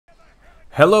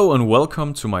Hello and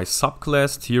welcome to my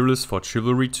subclass tier list for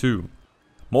Chivalry 2.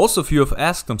 Most of you have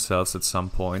asked themselves at some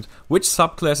point which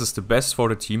subclass is the best for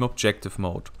the team objective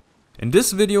mode. In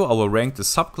this video I will rank the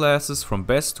subclasses from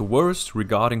best to worst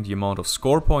regarding the amount of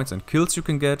score points and kills you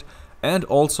can get, and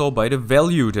also by the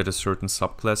value that a certain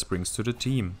subclass brings to the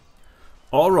team.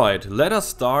 Alright, let us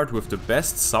start with the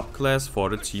best subclass for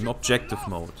the team objective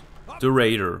mode, the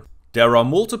Raider. There are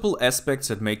multiple aspects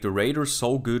that make the Raider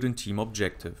so good in team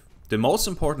objective. The most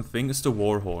important thing is the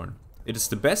Warhorn. It is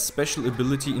the best special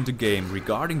ability in the game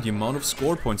regarding the amount of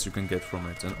score points you can get from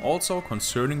it, and also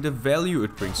concerning the value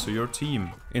it brings to your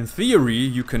team. In theory,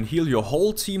 you can heal your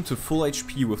whole team to full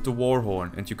HP with the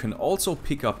Warhorn, and you can also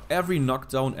pick up every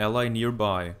knockdown ally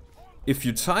nearby. If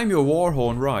you time your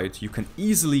Warhorn right, you can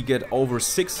easily get over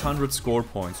 600 score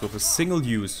points with a single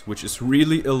use, which is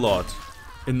really a lot.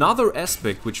 Another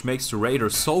aspect which makes the Raider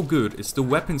so good is the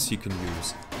weapons he can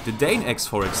use. The Dane Axe,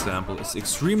 for example, is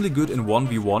extremely good in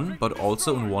 1v1 but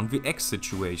also in 1vx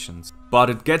situations.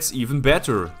 But it gets even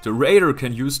better. The Raider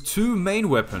can use two main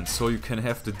weapons, so you can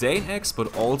have the Dane Axe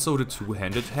but also the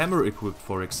two-handed hammer equipped,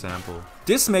 for example.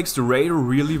 This makes the Raider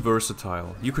really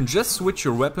versatile. You can just switch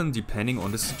your weapon depending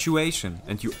on the situation,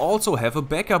 and you also have a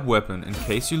backup weapon in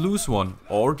case you lose one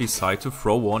or decide to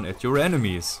throw one at your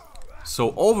enemies.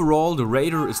 So overall, the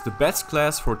Raider is the best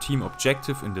class for team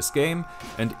objective in this game,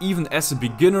 and even as a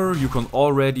beginner you can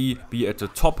already be at the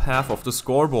top half of the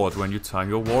scoreboard when you time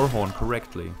your Warhorn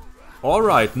correctly.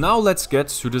 Alright, now let's get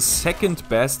to the second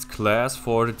best class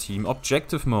for the team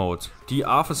objective mode, the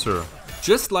Officer.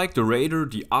 Just like the Raider,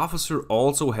 the Officer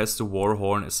also has the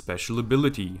Warhorn as special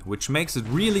ability, which makes it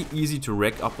really easy to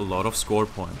rack up a lot of score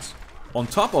points. On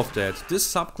top of that, this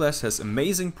subclass has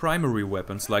amazing primary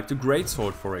weapons like the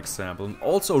Greatsword, for example, and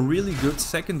also really good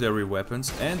secondary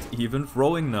weapons and even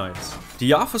throwing knives.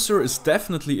 The Officer is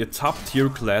definitely a top tier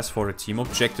class for the team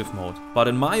objective mode, but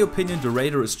in my opinion the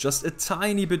Raider is just a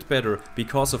tiny bit better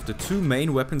because of the two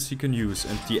main weapons he can use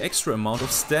and the extra amount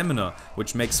of stamina,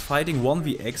 which makes fighting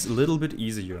 1vx a little bit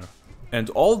easier. And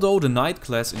although the Knight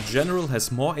class in general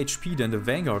has more HP than the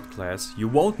Vanguard class, you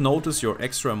won't notice your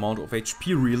extra amount of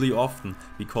HP really often,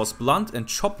 because blunt and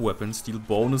chop weapons deal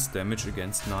bonus damage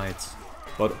against Knights.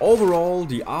 But overall,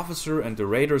 the Officer and the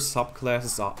Raider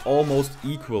subclasses are almost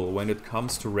equal when it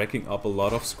comes to racking up a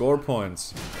lot of score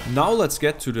points. Now let's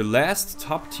get to the last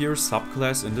top tier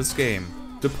subclass in this game,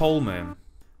 the Poleman.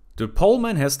 The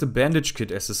Poleman has the Bandage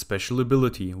Kit as a special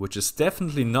ability, which is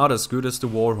definitely not as good as the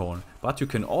Warhorn, but you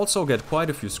can also get quite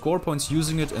a few score points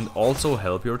using it and also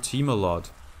help your team a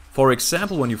lot. For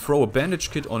example, when you throw a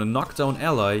Bandage Kit on a knockdown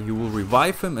ally, you will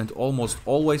revive him and almost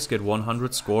always get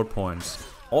 100 score points.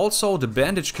 Also, the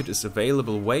Bandage Kit is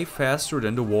available way faster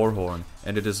than the Warhorn,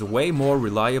 and it is a way more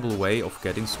reliable way of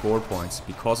getting score points,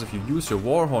 because if you use your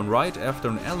Warhorn right after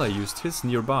an ally used his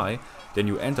nearby, then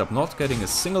you end up not getting a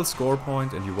single score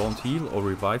point and you won't heal or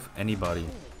revive anybody.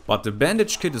 But the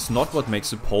Bandage Kit is not what makes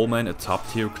the Poleman a top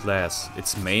tier class,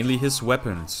 it's mainly his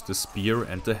weapons, the Spear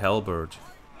and the Halberd.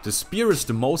 The Spear is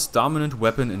the most dominant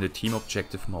weapon in the team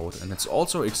objective mode, and it's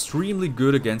also extremely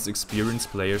good against experienced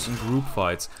players in group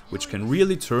fights, which can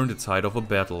really turn the tide of a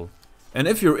battle. And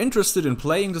if you're interested in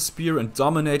playing the Spear and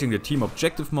dominating the team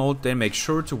objective mode, then make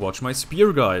sure to watch my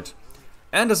Spear guide.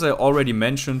 And as I already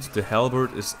mentioned, the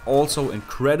Halberd is also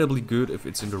incredibly good if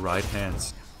it's in the right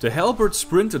hands. The Halberd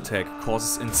sprint attack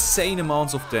causes insane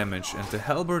amounts of damage, and the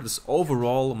Halberd is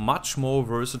overall much more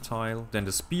versatile than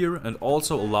the Spear and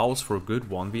also allows for good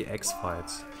 1vx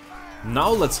fights.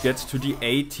 Now let's get to the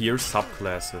A tier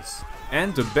subclasses.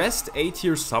 And the best A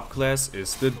tier subclass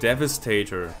is the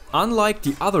Devastator. Unlike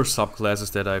the other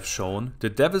subclasses that I've shown, the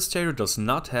Devastator does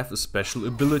not have a special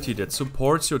ability that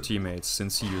supports your teammates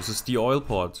since he uses the oil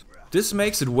pot. This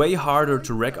makes it way harder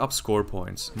to rack up score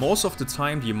points. Most of the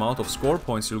time the amount of score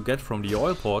points you'll get from the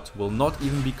oil pot will not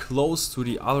even be close to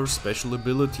the other special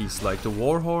abilities like the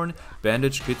Warhorn,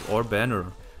 Bandage Kit or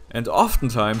Banner. And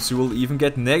oftentimes you will even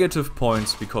get negative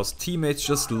points because teammates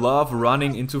just love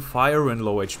running into fire when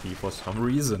low HP for some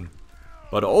reason.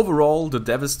 But overall, the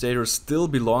Devastator still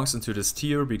belongs into this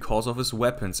tier because of his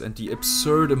weapons and the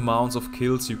absurd amounts of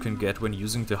kills you can get when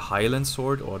using the Highland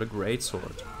Sword or the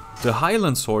Greatsword. The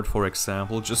Highland Sword, for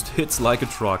example, just hits like a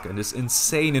truck and is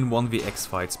insane in 1vx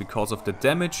fights because of the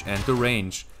damage and the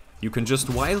range. You can just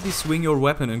wildly swing your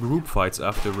weapon in group fights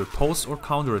after a riposte or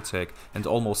counterattack and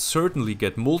almost certainly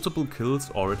get multiple kills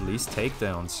or at least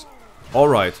takedowns.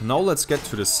 Alright, now let's get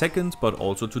to the second but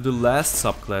also to the last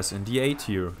subclass in the A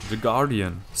tier, the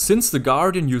Guardian. Since the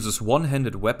Guardian uses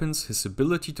one-handed weapons, his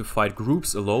ability to fight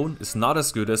groups alone is not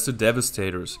as good as the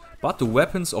Devastator's, but the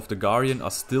weapons of the Guardian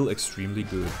are still extremely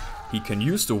good. He can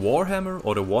use the Warhammer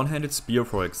or the one-handed spear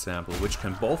for example, which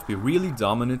can both be really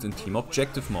dominant in team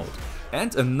objective mode.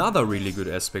 And another really good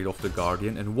aspect of the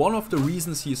Guardian, and one of the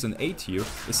reasons he is an A tier,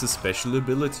 is his special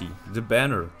ability, the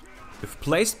banner. If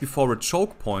placed before a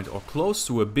choke point or close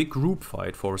to a big group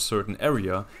fight for a certain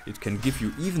area, it can give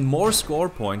you even more score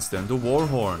points than the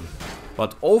Warhorn.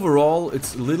 But overall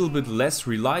it's a little bit less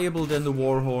reliable than the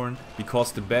Warhorn,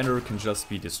 because the banner can just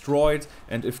be destroyed,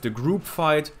 and if the group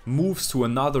fight moves to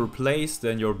another place,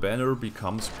 then your banner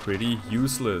becomes pretty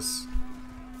useless.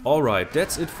 Alright,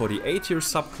 that's it for the A tier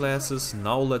subclasses.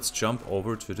 Now let's jump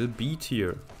over to the B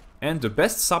tier. And the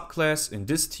best subclass in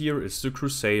this tier is the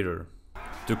Crusader.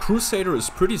 The Crusader is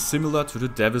pretty similar to the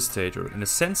Devastator, in the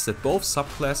sense that both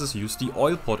subclasses use the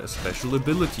oil pot as special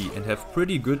ability and have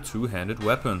pretty good two-handed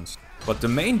weapons. But the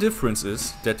main difference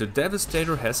is that the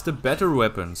Devastator has the better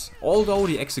weapons. Although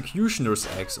the Executioner's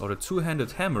Axe or the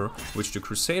two-handed hammer, which the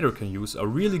Crusader can use, are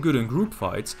really good in group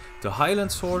fights, the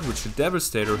Highland Sword, which the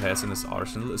Devastator has in his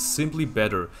arsenal, is simply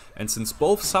better. And since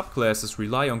both subclasses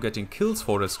rely on getting kills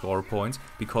for their score points,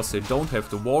 because they don't have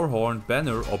the Warhorn,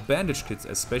 Banner or Bandage Kits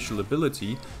as special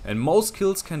ability, and most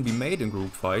kills can be made in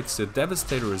group fights, the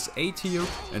Devastator is A tier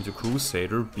and the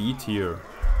Crusader B tier.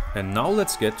 And now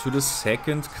let's get to the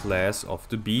second class of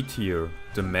the B tier,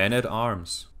 the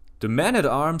Man-at-Arms. The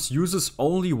Man-at-Arms uses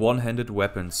only one-handed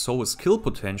weapons, so his kill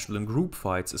potential in group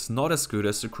fights is not as good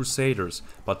as the Crusaders,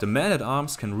 but the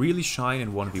Man-at-Arms can really shine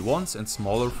in 1v1s and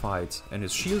smaller fights, and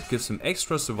his shield gives him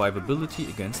extra survivability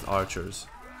against archers.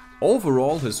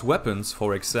 Overall, his weapons,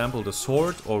 for example the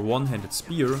sword or one-handed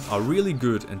spear, are really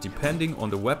good, and depending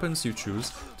on the weapons you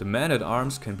choose, the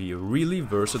Man-at-Arms can be a really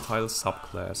versatile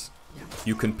subclass.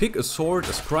 You can pick a sword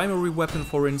as primary weapon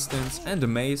for instance, and a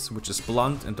mace, which is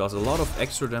blunt and does a lot of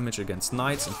extra damage against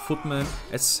knights and footmen,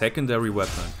 as secondary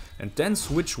weapon, and then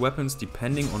switch weapons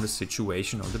depending on the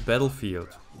situation on the battlefield.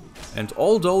 And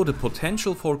although the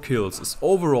potential for kills is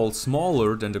overall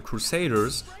smaller than the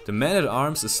Crusaders, the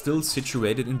Man-at-Arms is still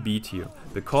situated in B tier,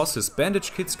 because his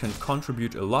bandage kits can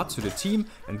contribute a lot to the team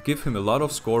and give him a lot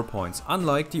of score points,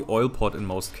 unlike the oil pot in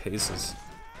most cases.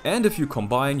 And if you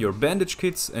combine your bandage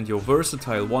kits and your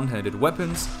versatile one-handed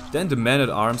weapons, then the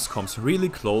Man-at-Arms comes really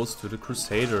close to the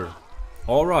Crusader.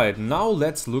 Alright, now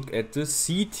let's look at the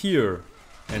C tier.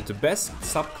 And the best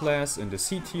subclass in the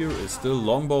C tier is the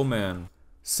Longbowman.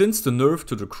 Since the nerf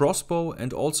to the crossbow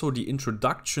and also the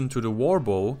introduction to the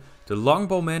warbow, the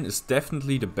Longbowman is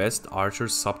definitely the best archer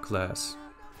subclass.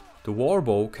 The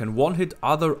warbow can one-hit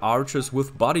other archers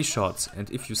with body shots,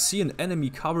 and if you see an enemy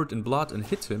covered in blood and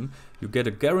hit him, you get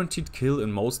a guaranteed kill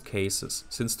in most cases,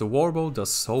 since the warbow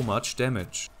does so much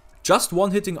damage. Just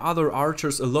one-hitting other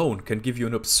archers alone can give you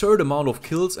an absurd amount of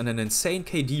kills and an insane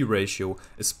KD ratio,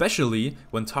 especially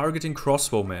when targeting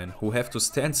crossbowmen, who have to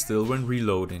stand still when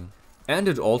reloading. And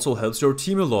it also helps your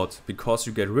team a lot, because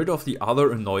you get rid of the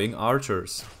other annoying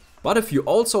archers. But if you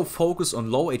also focus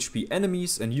on low HP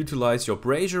enemies and utilize your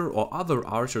brazier or other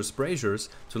archers' braziers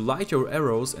to light your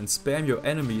arrows and spam your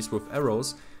enemies with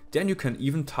arrows, then you can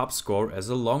even top score as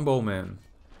a Longbowman.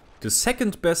 The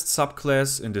second best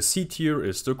subclass in the C tier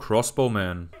is the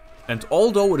Crossbowman. And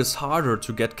although it is harder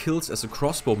to get kills as a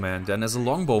Crossbowman than as a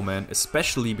Longbowman,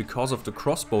 especially because of the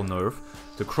crossbow nerf,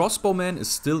 the Crossbowman is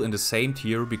still in the same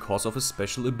tier because of his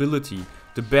special ability,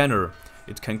 the Banner.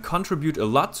 It can contribute a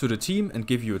lot to the team and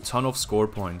give you a ton of score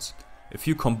points. If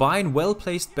you combine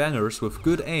well-placed banners with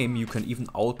good aim, you can even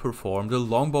outperform the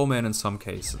Longbowman in some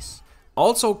cases.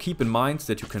 Also keep in mind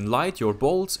that you can light your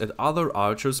bolts at other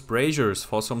archers' braziers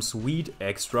for some sweet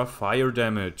extra fire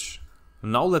damage.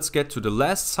 Now let's get to the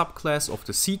last subclass of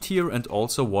the C tier and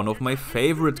also one of my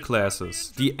favorite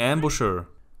classes, the Ambusher.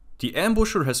 The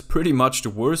Ambusher has pretty much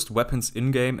the worst weapons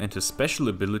in-game, and his special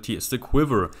ability is the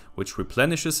Quiver, which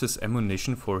replenishes his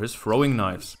ammunition for his throwing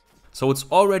knives. So it's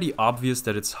already obvious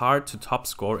that it's hard to top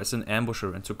score as an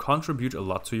Ambusher and to contribute a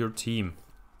lot to your team.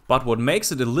 But what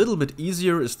makes it a little bit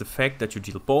easier is the fact that you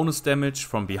deal bonus damage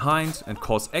from behind and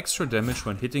cause extra damage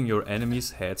when hitting your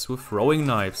enemies' heads with throwing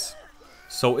knives.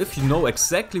 So if you know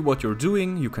exactly what you're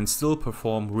doing, you can still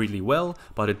perform really well,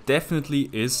 but it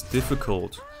definitely is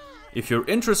difficult. If you're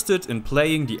interested in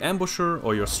playing the Ambusher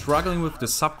or you're struggling with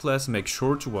this subclass, make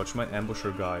sure to watch my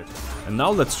Ambusher guide. And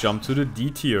now let's jump to the D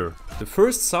tier. The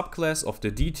first subclass of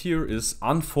the D tier is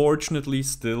unfortunately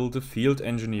still the Field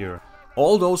Engineer.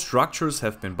 Although structures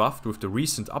have been buffed with the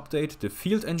recent update, the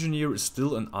Field Engineer is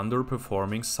still an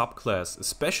underperforming subclass,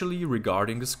 especially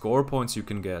regarding the score points you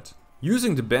can get.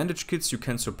 Using the bandage kits you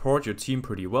can support your team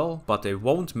pretty well, but they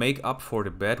won't make up for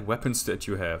the bad weapons that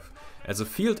you have. As a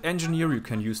field engineer you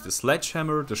can use the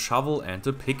sledgehammer, the shovel and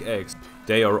the pickaxe.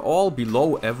 They are all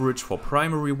below average for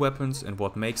primary weapons, and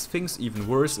what makes things even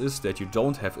worse is that you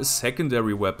don't have a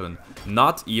secondary weapon,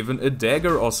 not even a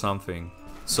dagger or something.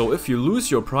 So if you lose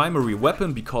your primary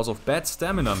weapon because of bad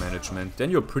stamina management,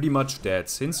 then you're pretty much dead,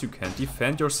 since you can't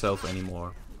defend yourself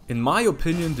anymore. In my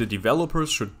opinion, the developers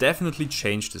should definitely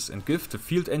change this and give the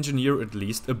field engineer at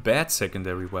least a bad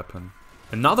secondary weapon.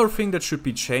 Another thing that should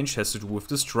be changed has to do with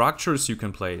the structures you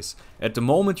can place. At the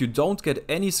moment you don't get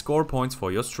any score points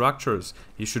for your structures.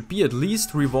 You should be at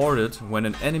least rewarded when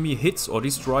an enemy hits or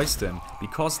destroys them,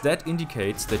 because that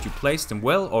indicates that you placed them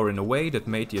well or in a way that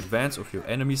made the advance of your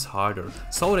enemies harder,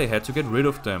 so they had to get rid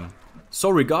of them. So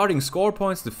regarding score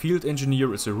points, the field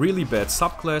engineer is a really bad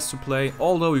subclass to play,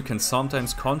 although you can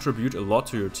sometimes contribute a lot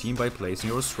to your team by placing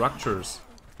your structures.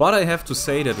 But I have to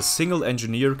say that a single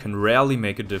engineer can rarely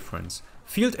make a difference.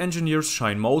 Field engineers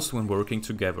shine most when working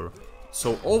together.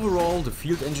 So overall, the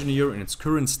field engineer in its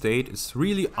current state is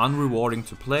really unrewarding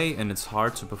to play and it's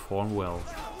hard to perform well.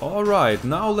 Alright,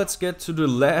 now let's get to the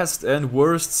last and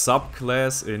worst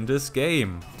subclass in this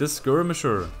game, the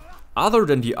Skirmisher. Other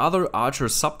than the other archer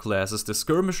subclasses, the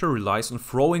Skirmisher relies on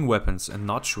throwing weapons and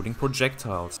not shooting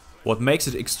projectiles. What makes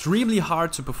it extremely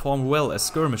hard to perform well as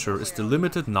Skirmisher is the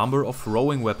limited number of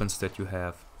throwing weapons that you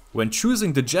have. When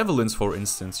choosing the javelins, for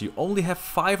instance, you only have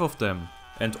 5 of them.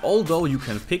 And although you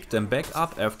can pick them back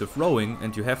up after throwing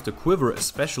and you have the quiver, a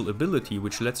special ability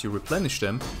which lets you replenish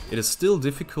them, it is still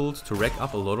difficult to rack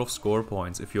up a lot of score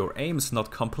points if your aim is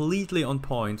not completely on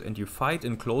point and you fight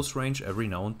in close range every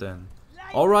now and then.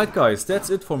 Alright guys, that's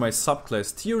it for my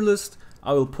subclass tier list.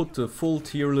 I will put the full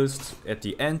tier list at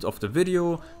the end of the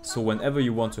video, so whenever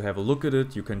you want to have a look at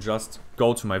it, you can just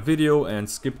go to my video and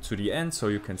skip to the end so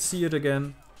you can see it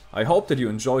again. I hope that you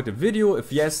enjoyed the video.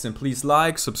 If yes, then please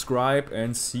like, subscribe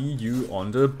and see you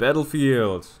on the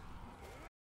battlefield.